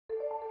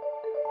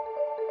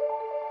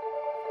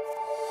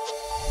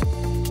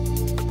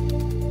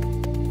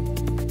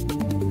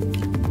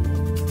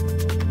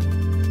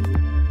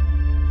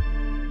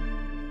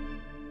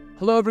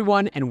Hello,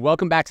 everyone, and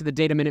welcome back to the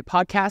Data Minute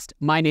podcast.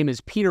 My name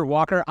is Peter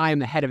Walker. I am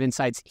the head of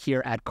insights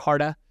here at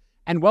Carta,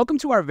 and welcome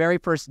to our very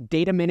first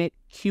Data Minute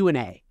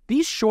Q&A.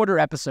 These shorter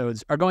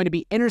episodes are going to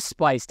be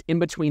interspliced in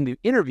between the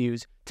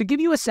interviews to give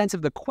you a sense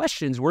of the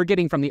questions we're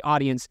getting from the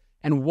audience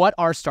and what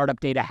our startup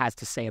data has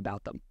to say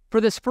about them.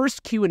 For this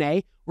first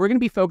Q&A, we're going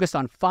to be focused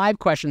on 5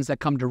 questions that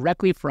come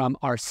directly from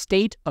our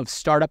State of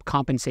Startup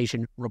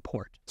Compensation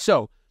report.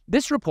 So,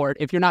 this report,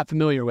 if you're not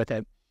familiar with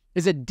it,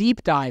 is a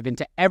deep dive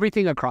into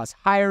everything across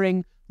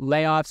hiring,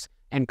 layoffs,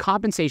 and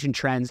compensation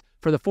trends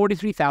for the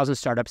 43,000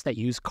 startups that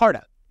use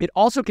Carta. It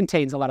also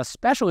contains a lot of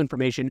special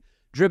information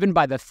driven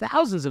by the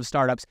thousands of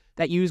startups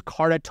that use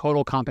Carta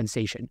Total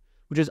Compensation,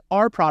 which is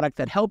our product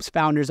that helps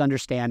founders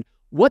understand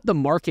what the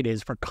market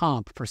is for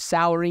comp, for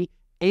salary,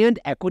 and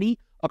equity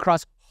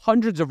across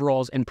hundreds of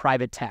roles in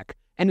private tech,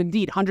 and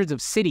indeed hundreds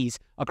of cities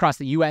across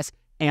the US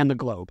and the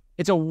globe.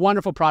 It's a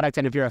wonderful product,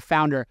 and if you're a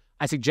founder,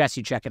 I suggest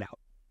you check it out.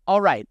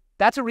 All right,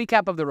 that's a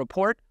recap of the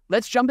report.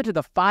 Let's jump into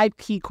the 5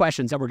 key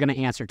questions that we're going to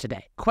answer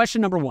today.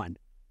 Question number 1,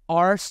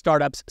 are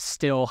startups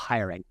still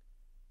hiring?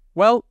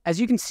 Well, as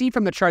you can see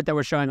from the chart that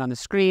we're showing on the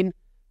screen,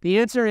 the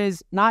answer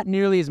is not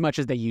nearly as much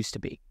as they used to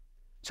be.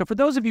 So for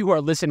those of you who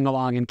are listening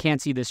along and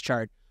can't see this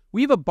chart,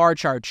 we have a bar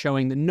chart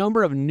showing the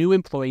number of new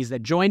employees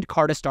that joined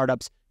Carta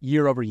startups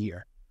year over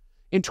year.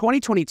 In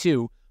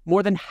 2022,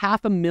 more than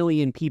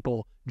 500,000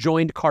 people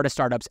joined Carta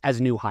startups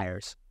as new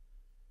hires.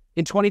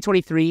 In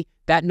 2023,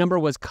 that number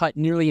was cut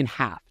nearly in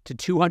half to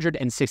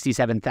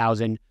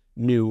 267,000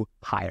 new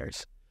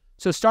hires.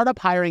 So startup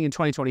hiring in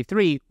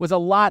 2023 was a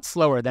lot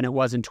slower than it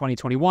was in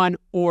 2021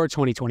 or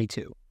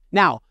 2022.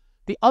 Now,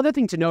 the other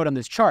thing to note on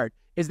this chart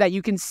is that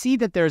you can see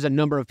that there's a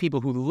number of people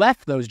who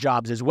left those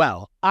jobs as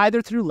well,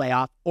 either through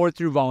layoff or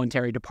through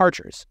voluntary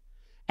departures.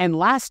 And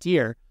last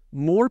year,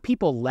 more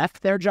people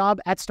left their job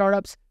at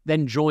startups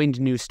than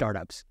joined new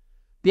startups.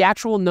 The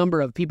actual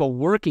number of people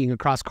working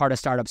across Carta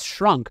startups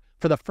shrunk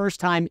for the first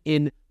time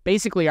in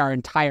basically our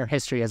entire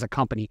history as a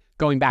company,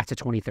 going back to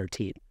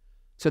 2013.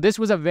 So this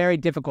was a very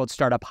difficult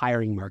startup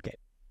hiring market.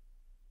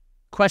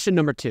 Question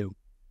number 2,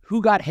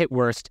 who got hit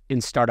worst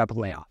in startup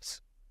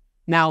layoffs?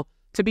 Now,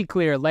 to be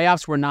clear,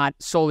 layoffs were not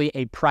solely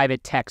a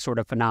private tech sort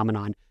of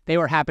phenomenon. They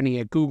were happening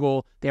at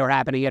Google, they were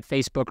happening at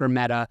Facebook or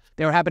Meta,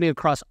 they were happening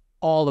across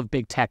all of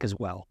big tech as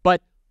well.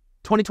 But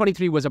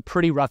 2023 was a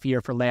pretty rough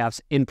year for layoffs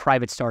in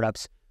private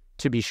startups,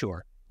 to be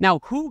sure. Now,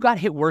 who got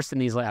hit worse in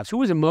these layoffs? Who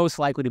was most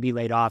likely to be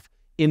laid off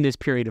in this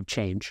period of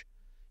change?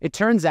 It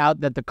turns out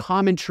that the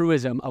common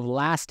truism of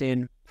last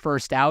in,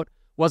 first out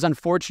was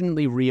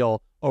unfortunately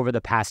real over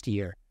the past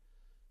year.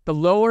 The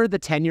lower the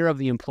tenure of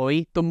the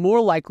employee, the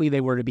more likely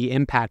they were to be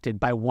impacted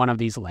by one of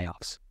these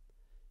layoffs.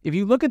 If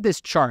you look at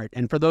this chart,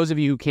 and for those of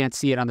you who can't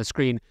see it on the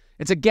screen,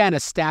 it's again a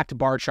stacked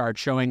bar chart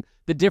showing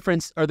the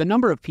difference, or the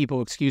number of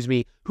people,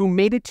 who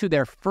made it to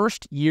their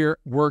first year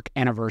work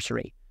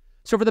anniversary.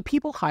 So for the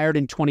people hired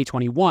in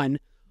 2021,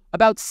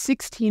 about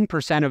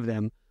 16% of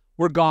them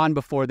were gone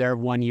before their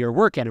 1-year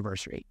work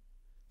anniversary.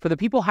 For the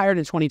people hired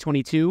in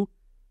 2022,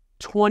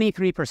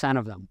 23%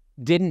 of them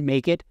didn't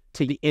make it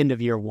to the end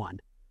of year 1.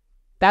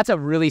 That's a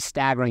really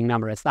staggering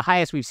number. It's the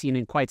highest we've seen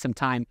in quite some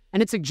time.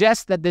 And it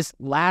suggests that this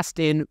last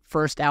in,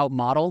 first out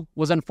model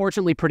was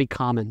unfortunately pretty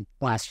common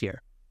last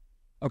year.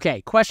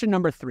 Okay, question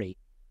number 3.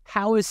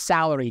 How is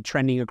salary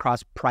trending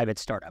across private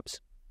startups?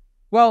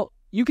 Well,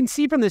 you can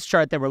see from this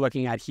chart that we're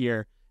looking at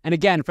here, and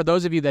again, for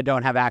those of you that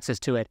don't have access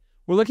to it,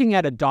 we're looking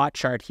at a dot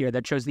chart here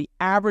that shows the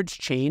average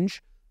change,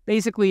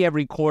 basically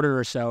every quarter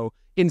or so,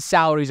 in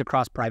salaries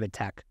across private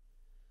tech.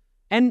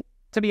 And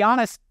to be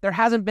honest, there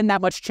hasn't been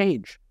that much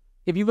change.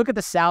 If you look at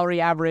the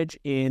salary average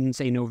in,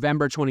 say,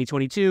 November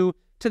 2022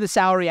 to the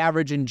salary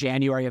average in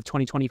January of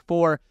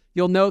 2024,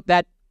 you'll note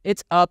that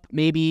it's up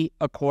maybe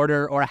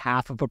 1/4 or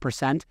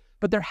 1/2%,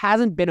 but there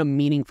hasn't been a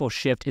meaningful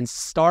shift in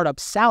startup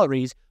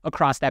salaries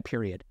across that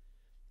period.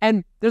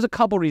 And there's a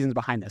couple reasons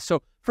behind this.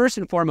 So first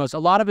and foremost, a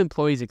lot of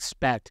employees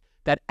expect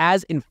that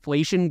as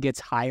inflation gets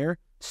higher,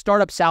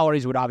 startup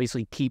salaries would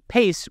obviously keep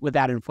pace with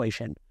that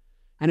inflation.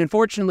 And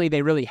unfortunately,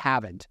 they really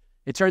haven't.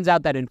 It turns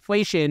out that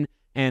inflation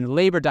and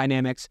labor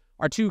dynamics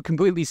are 2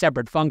 completely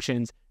separate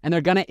functions, and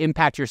they're going to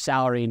impact your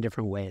salary in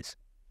different ways.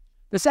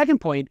 The second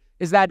point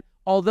is that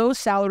although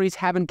salaries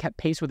haven't kept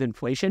pace with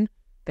inflation,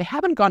 they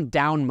haven't gone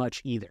down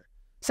much either.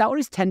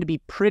 Salaries tend to be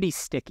pretty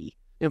sticky.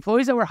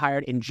 Employees that were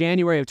hired in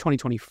January of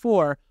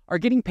 2024 are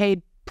getting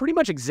paid pretty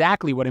much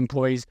exactly what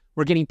employees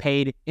were getting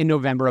paid in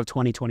November of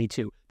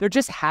 2022. There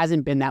just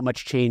hasn't been that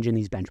much change in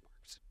these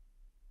benchmarks.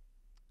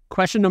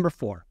 Question number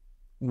 4,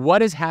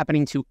 what is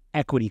happening to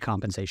equity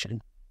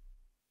compensation?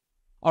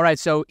 All right,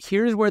 so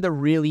here's where the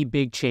really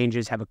big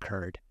changes have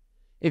occurred.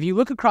 If you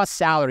look across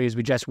salaries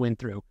we just went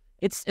through,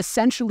 it's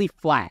essentially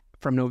flat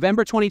from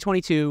November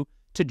 2022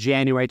 to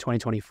January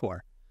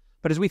 2024.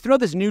 But as we throw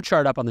this new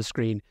chart up on the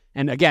screen,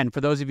 and again, for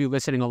those of you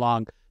listening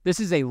along, this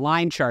is a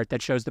line chart that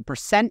shows the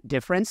percent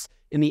difference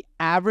in the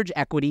average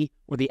equity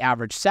or the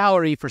average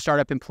salary for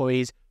startup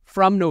employees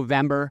from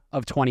November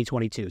of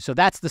 2022. So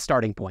that's the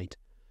starting point.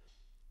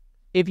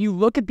 If you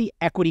look at the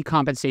equity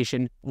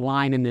compensation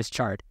line in this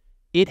chart,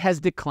 it has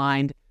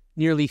declined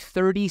nearly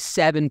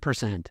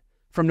 37%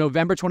 from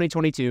November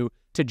 2022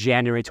 to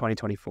January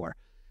 2024.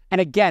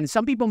 And again,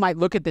 some people might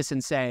look at this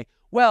and say,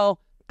 well,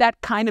 that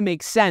kind of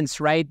makes sense,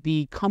 right?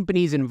 The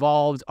companies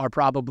involved are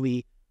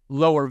probably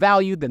lower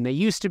valued than they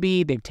used to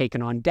be. They've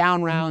taken on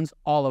down rounds.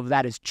 All of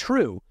that is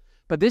true.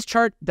 But this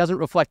chart doesn't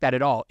reflect that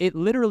at all. It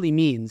literally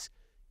means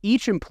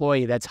each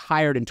employee that's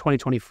hired in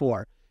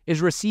 2024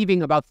 is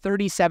receiving about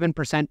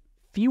 37%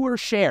 fewer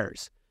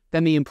shares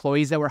than the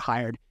employees that were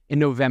hired in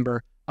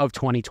November of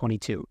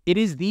 2022. It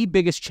is the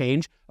biggest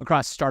change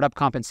across startup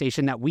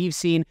compensation that we've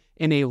seen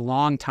in a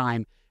long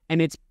time.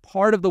 And it's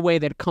part of the way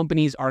that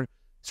companies are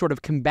sort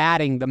of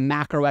combating the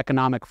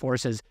macroeconomic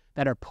forces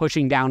that are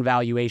pushing down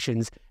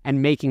valuations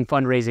and making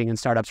fundraising in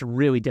startups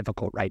really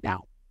difficult right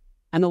now.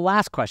 And the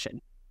last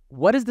question,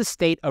 what is the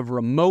state of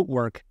remote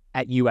work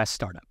at US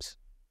startups?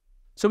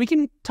 So we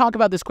can talk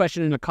about this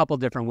question in a couple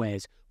different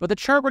ways, but the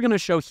chart we're going to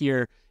show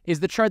here is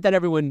the chart that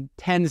everyone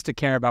tends to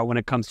care about when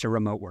it comes to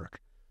remote work.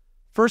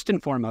 First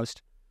and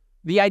foremost,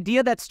 the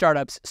idea that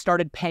startups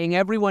started paying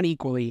everyone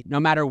equally no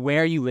matter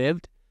where you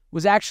lived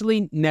was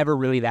actually never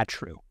really that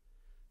true.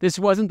 This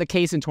wasn't the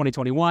case in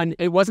 2021,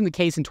 it wasn't the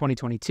case in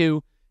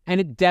 2022, and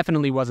it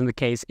definitely wasn't the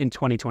case in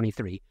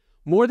 2023.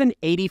 More than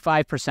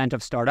 85%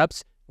 of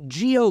startups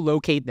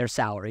geolocate their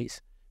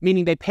salaries,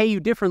 meaning they pay you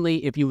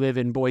differently if you live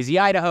in Boise,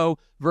 Idaho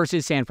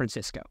versus San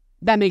Francisco.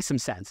 That makes some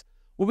sense.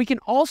 What we can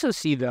also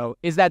see, though,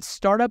 is that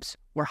startups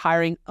were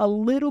hiring a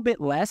little bit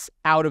less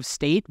out of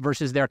state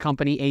versus their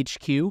company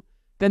HQ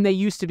than they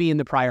used to be in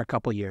the prior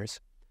couple years.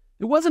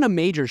 It wasn't a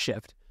major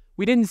shift.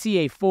 We didn't see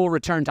a full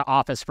return to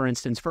office, for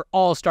instance, for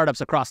all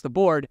startups across the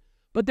board,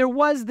 but there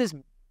was this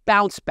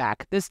bounce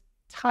back, this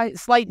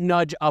slight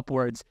nudge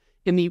upwards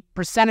in the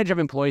percentage of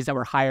employees that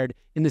were hired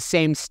in the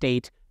same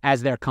state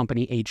as their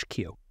company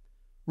HQ.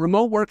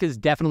 Remote work is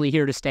definitely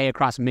here to stay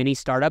across many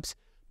startups,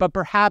 but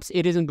perhaps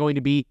it isn't going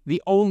to be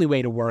the only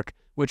way to work,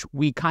 which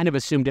we kind of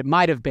assumed it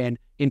might have been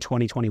in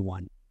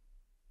 2021.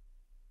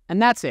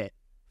 And that's it.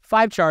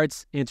 5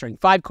 charts answering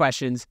 5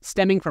 questions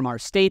stemming from our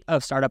State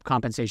of Startup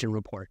Compensation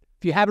report.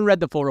 If you haven't read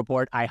the full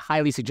report, I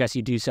highly suggest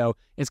you do so.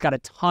 It's got a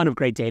ton of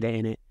great data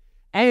in it.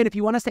 And if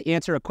you want us to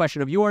answer a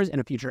question of yours in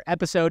a future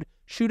episode,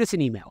 shoot us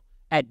an email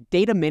at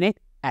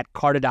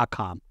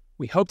dataminute@carta.com.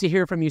 We hope to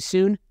hear from you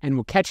soon, and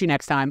we'll catch you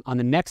next time on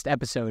the next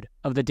episode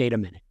of the Data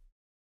Minute.